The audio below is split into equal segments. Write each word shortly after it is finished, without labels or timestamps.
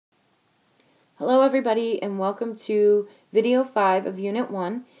Hello everybody and welcome to video 5 of Unit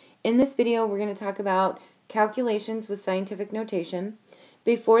 1. In this video we're going to talk about calculations with scientific notation.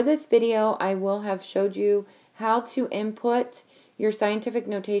 Before this video I will have showed you how to input your scientific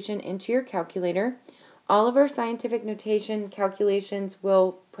notation into your calculator. All of our scientific notation calculations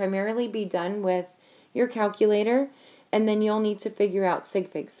will primarily be done with your calculator, and then you'll need to figure out sig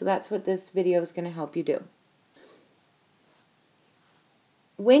figs. So that's what this video is going to help you do.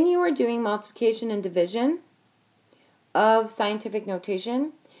 When you are doing multiplication and division of scientific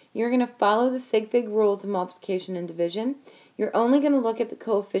notation, you're going to follow the sig fig rules of multiplication and division. You're only going to look at the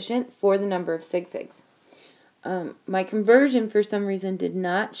coefficient for the number of sig figs. My conversion for some reason did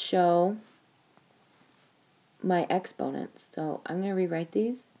not show my exponents, so I'm going to rewrite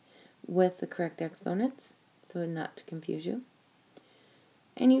these with the correct exponents so not to confuse you.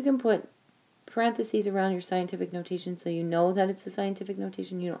 And you can put parentheses around your scientific notation so you know that it's a scientific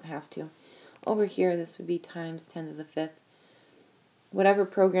notation. You don't have to. Over here this would be times 10 to the 5th. Whatever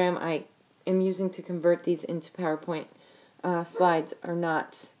program I am using to convert these into PowerPoint slides are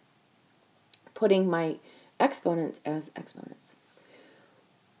not putting my exponents as exponents.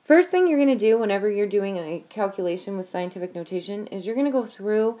 First thing you're going to do whenever you're doing a calculation with scientific notation is you're going to go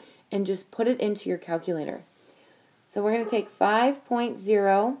through and just put it into your calculator. So we're going to take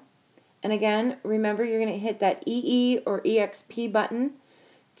 5.0, and again, remember you're going to hit that EE or EXP button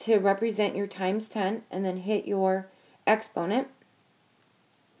to represent your times 10, and then hit your exponent.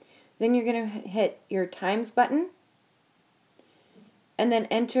 Then you're going to hit your times button, and then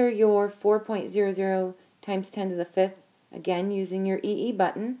enter your 4.00 times 10 to the 5th, again using your EE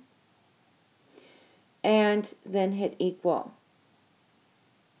button, and then hit equal.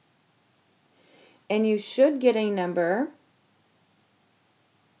 And you should get a number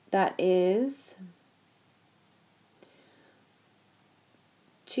that is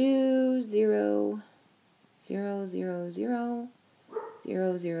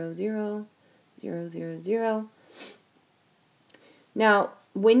 20000000000. Now,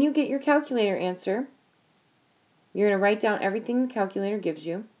 when you get your calculator answer, you're going to write down everything the calculator gives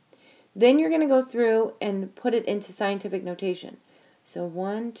you. Then you're going to go through and put it into scientific notation. So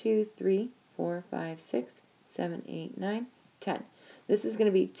 1, 2, 3, 4, 5, 6, 7, 8, 9, 10. This is going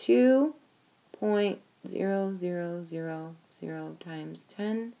to be 2.0000 times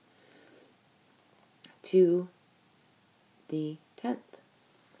 10 to the 10th.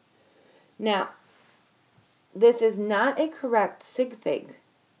 Now, this is not a correct sig fig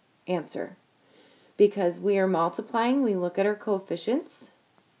answer because we are multiplying. We look at our coefficients.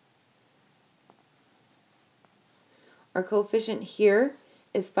 Our coefficient here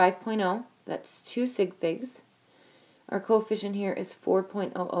is 5.0. That's 2 sig figs. Our coefficient here is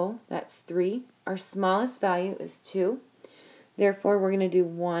 4.00. That's 3. Our smallest value is 2. Therefore, we're going to do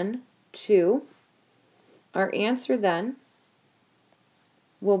 1, 2. Our answer then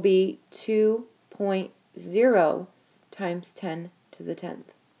will be 2.0 times 10 to the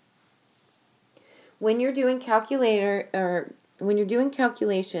 10th. When you're doing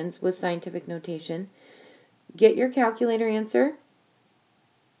calculations with scientific notation, get your calculator answer.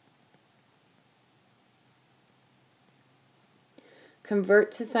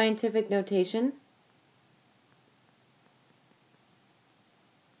 Convert to scientific notation.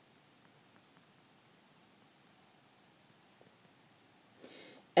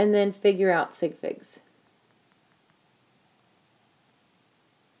 And then figure out sig figs.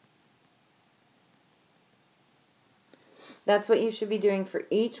 That's what you should be doing for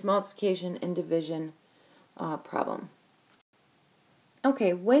each multiplication and division problem.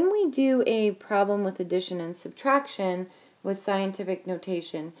 Okay, when we do a problem with addition and subtraction with scientific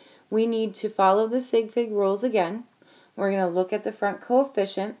notation, we need to follow the sig fig rules again. We're going to look at the front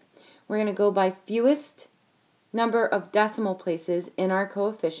coefficient. We're going to go by fewest number of decimal places in our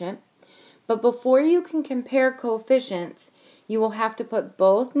coefficient. But before you can compare coefficients, you will have to put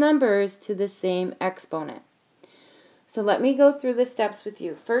both numbers to the same exponent. So let me go through the steps with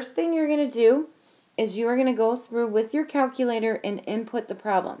you. First thing you're going to do is you are going to go through with your calculator and input the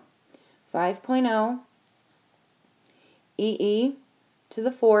problem. 5.0 EE to the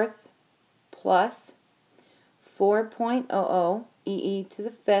 4th plus 4.00 EE to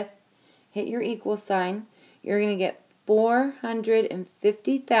the 5th. Hit your equal sign. You're going to get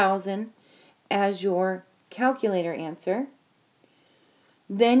 450,000 as your calculator answer.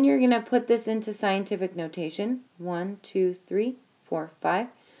 Then you're going to put this into scientific notation. 1, 2, 3, 4, 5.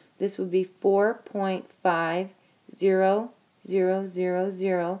 This would be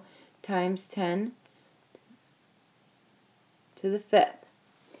 4.5000 times 10 to the 5th.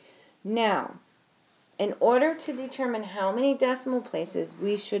 Now, In order to determine how many decimal places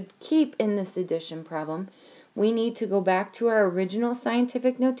we should keep in this addition problem, we need to go back to our original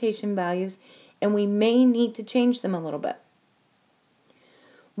scientific notation values, and we may need to change them a little bit.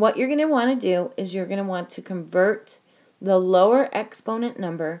 What you're going to want to do is you're going to want to convert the lower exponent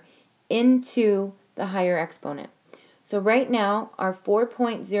number into the higher exponent. So right now, our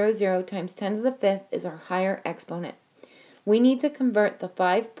 4.00 times 10 to the 5th is our higher exponent. We need to convert the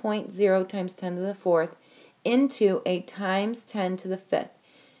 5.0 times 10 to the 4th into a times 10 to the 5th.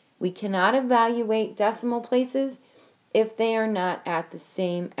 We cannot evaluate decimal places if they are not at the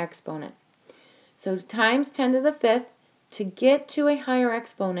same exponent. So times 10 to the 5th, to get to a higher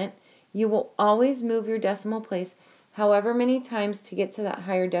exponent, you will always move your decimal place however many times to get to that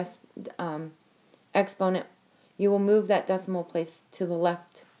higher exponent. You will move that decimal place to the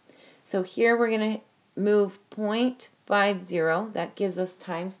left. So here we're going to move 0.50. That gives us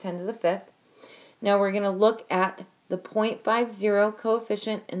times 10 to the 5th. Now we're going to look at the 0.50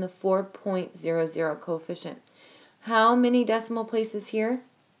 coefficient and the 4.00 coefficient. How many decimal places here?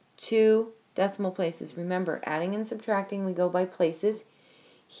 2 decimal places. Remember, adding and subtracting, we go by places.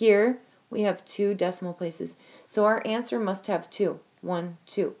 Here we have 2 decimal places. So our answer must have 2. 1,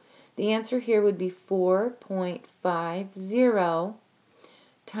 2. The answer here would be 4.50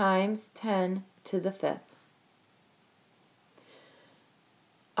 times 10 to the 5th.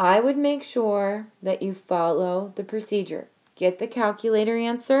 I would make sure that you follow the procedure. Get the calculator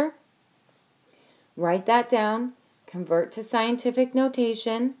answer, write that down, convert to scientific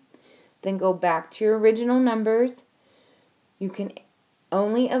notation, then go back to your original numbers. You can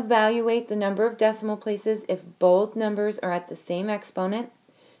only evaluate the number of decimal places if both numbers are at the same exponent.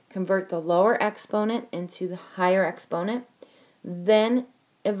 Convert the lower exponent into the higher exponent. Then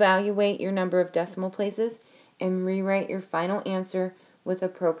evaluate your number of decimal places and rewrite your final answer with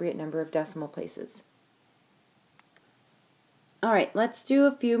appropriate number of decimal places. Alright, let's do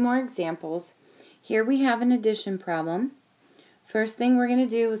a few more examples. Here we have an addition problem. First thing we're going to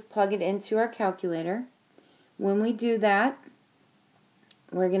do is plug it into our calculator. When we do that,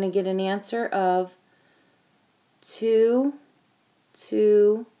 we're going to get an answer of 2,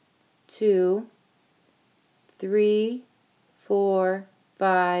 2, 2, 3, 4,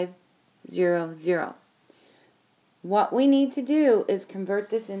 5, 0, 0. What we need to do is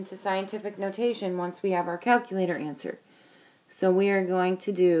convert this into scientific notation once we have our calculator answer. So we are going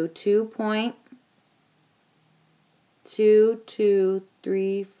to do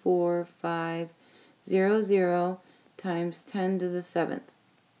 2.2234500 times 10 to the 7th.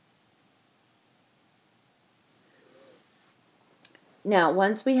 Now,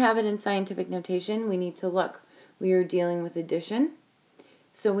 once we have it in scientific notation, we need to look. We are dealing with addition,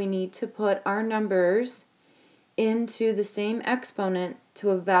 so we need to put our numbers into the same exponent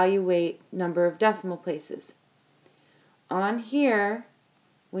to evaluate number of decimal places. On here,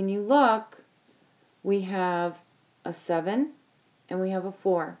 when you look, we have a 7 and we have a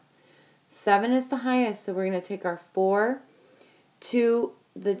 4. 7 is the highest, so we're going to take our 4 to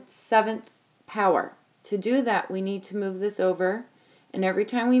the 7th power. To do that, we need to move this over, and every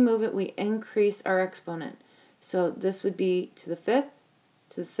time we move it, we increase our exponent. So this would be to the 5th,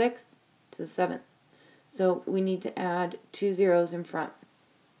 to the 6th, to the 7th. So we need to add 2 zeros in front.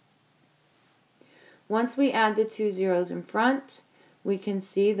 Once we add the 2 zeros in front, we can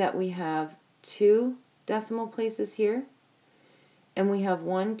see that we have 2 decimal places here, and we have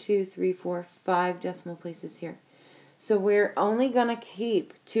 1, 2, 3, 4, 5 decimal places here. So we're only going to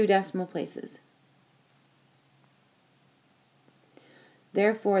keep 2 decimal places.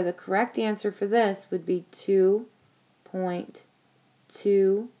 Therefore, the correct answer for this would be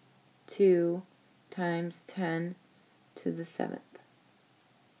 2.22 times 10 to the 7th.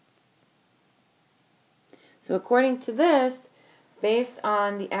 So according to this, based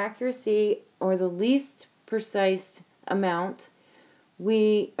on the accuracy or the least precise amount,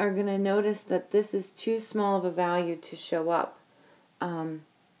 we are going to notice that this is too small of a value to show up in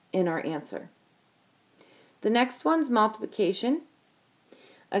our answer. The next one's multiplication.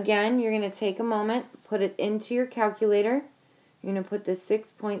 Again, you're going to take a moment, put it into your calculator. You're going to put the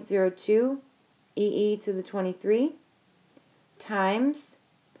 6.02 EE to the 23 times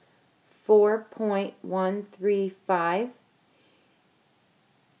 4.135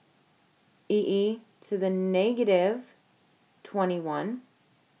 EE to the negative 21,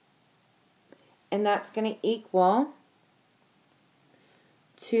 and that's going to equal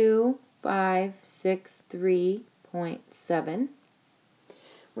 2563.7.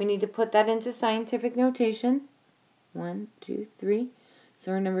 We need to put that into scientific notation. 1, 2, 3.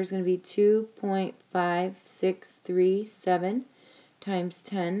 So our number is going to be 2.5637 times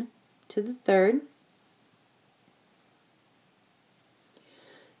 10 to the 3rd.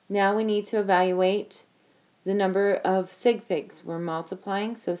 Now we need to evaluate the number of sig figs. We're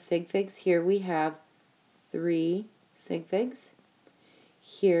multiplying, so sig figs, here we have 3 sig figs.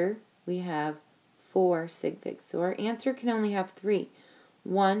 Here we have 4 sig figs. So our answer can only have 3.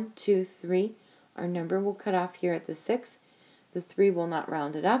 1, 2, 3. Our number will cut off here at the 6. The 3 will not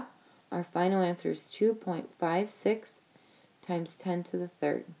round it up. Our final answer is 2.56 times 10 to the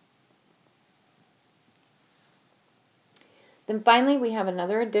third. Then finally we have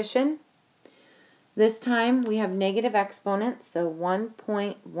another addition. This time we have negative exponents, so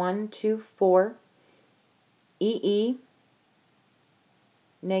 1.124 EE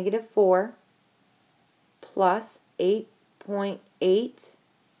negative 4 plus 8.8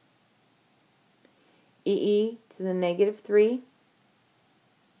 EE to the negative 3.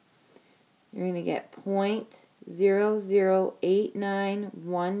 You're going to get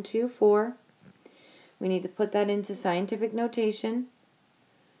 0.0089124. We need to put that into scientific notation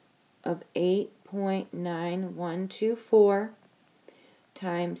of 8.9124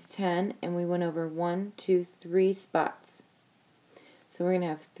 times 10, and we went over 1, 2, 3 spots. So we're going to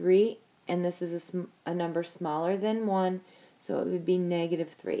have 3, and this is a number smaller than 1, so it would be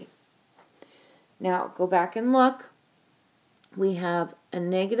negative 3. Now go back and look. We have a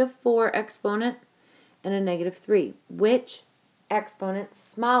negative 4 exponent and a negative 3. Which exponent's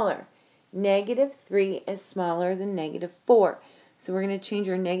smaller? Negative 3 is smaller than negative 4. So we're going to change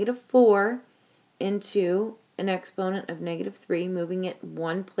our negative 4 into an exponent of negative 3, moving it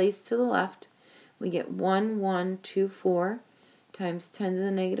one place to the left. We get 1124 times 10 to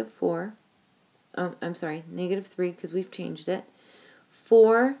the negative 4. Oh, I'm sorry, negative 3 because we've changed it.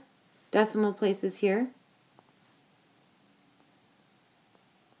 4 decimal places here.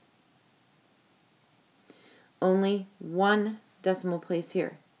 Only 1 decimal place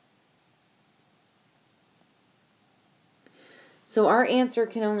here. So our answer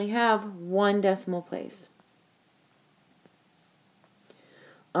can only have 1 decimal place.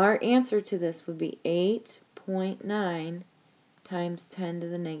 Our answer to this would be 8.9 times 10 to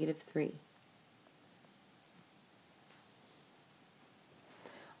the negative 3.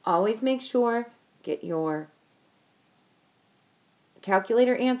 Always make sure, get your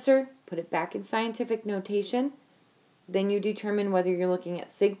calculator answer, put it back in scientific notation. Then you determine whether you're looking at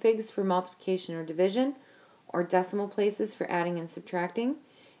sig figs for multiplication or division, or decimal places for adding and subtracting.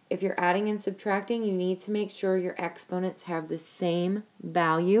 If you're adding and subtracting, you need to make sure your exponents have the same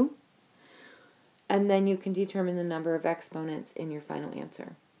value, and then you can determine the number of exponents in your final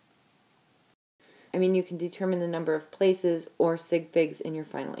answer. You can determine the number of places or sig figs in your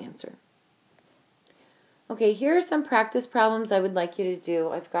final answer. Okay, here are some practice problems I would like you to do.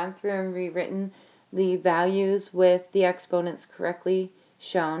 I've gone through and rewritten the values with the exponents correctly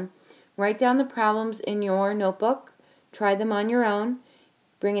shown. Write down the problems in your notebook. Try them on your own.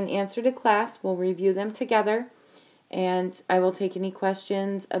 Bring an answer to class. We'll review them together. And I will take any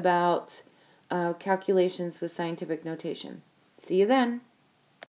questions about calculations with scientific notation. See you then.